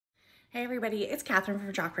Hey everybody, it's Catherine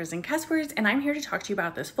from Chakras and Cusswords, and I'm here to talk to you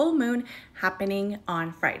about this full moon happening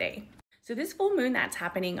on Friday. So this full moon that's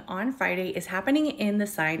happening on Friday is happening in the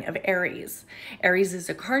sign of Aries. Aries is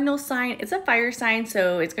a cardinal sign, it's a fire sign,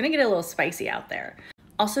 so it's gonna get a little spicy out there.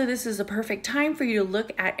 Also, this is a perfect time for you to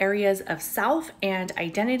look at areas of self and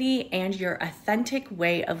identity and your authentic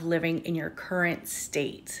way of living in your current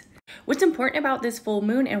state. What's important about this full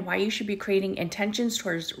moon and why you should be creating intentions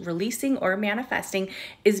towards releasing or manifesting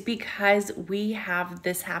is because we have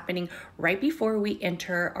this happening right before we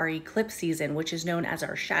enter our eclipse season, which is known as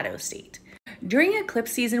our shadow state. During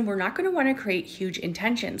eclipse season, we're not going to want to create huge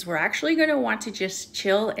intentions. We're actually going to want to just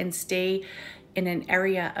chill and stay in an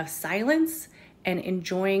area of silence and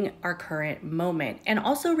enjoying our current moment, and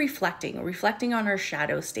also reflecting on our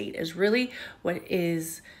shadow state is really what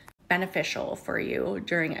is beneficial for you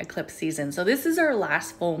during eclipse season. So this is our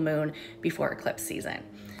last full moon before eclipse season.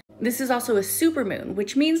 This is also a super moon,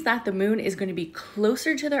 which means that the moon is going to be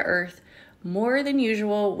closer to the earth more than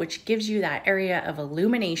usual, which gives you that area of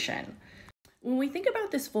illumination. When we think about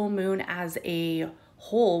this full moon as a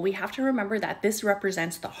whole, we have to remember that this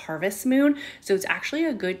represents the harvest moon. So it's actually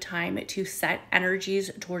a good time to set energies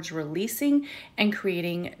towards releasing and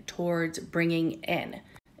creating towards bringing in.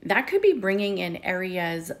 That could be bringing in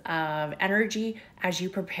areas of energy as you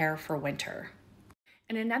prepare for winter.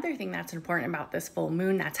 And another thing that's important about this full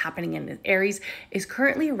moon that's happening in Aries is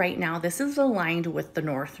currently right now, this is aligned with the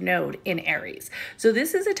North Node in Aries. So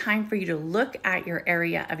this is a time for you to look at your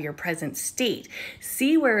area of your present state,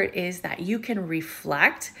 see where it is that you can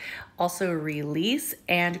reflect, also release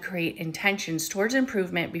and create intentions towards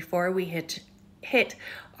improvement before we hit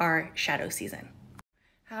our shadow season.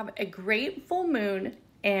 Have a great full moon.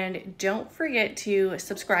 And don't forget to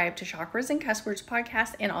subscribe to Chakras and Cusswords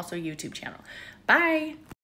podcast and also YouTube channel. Bye.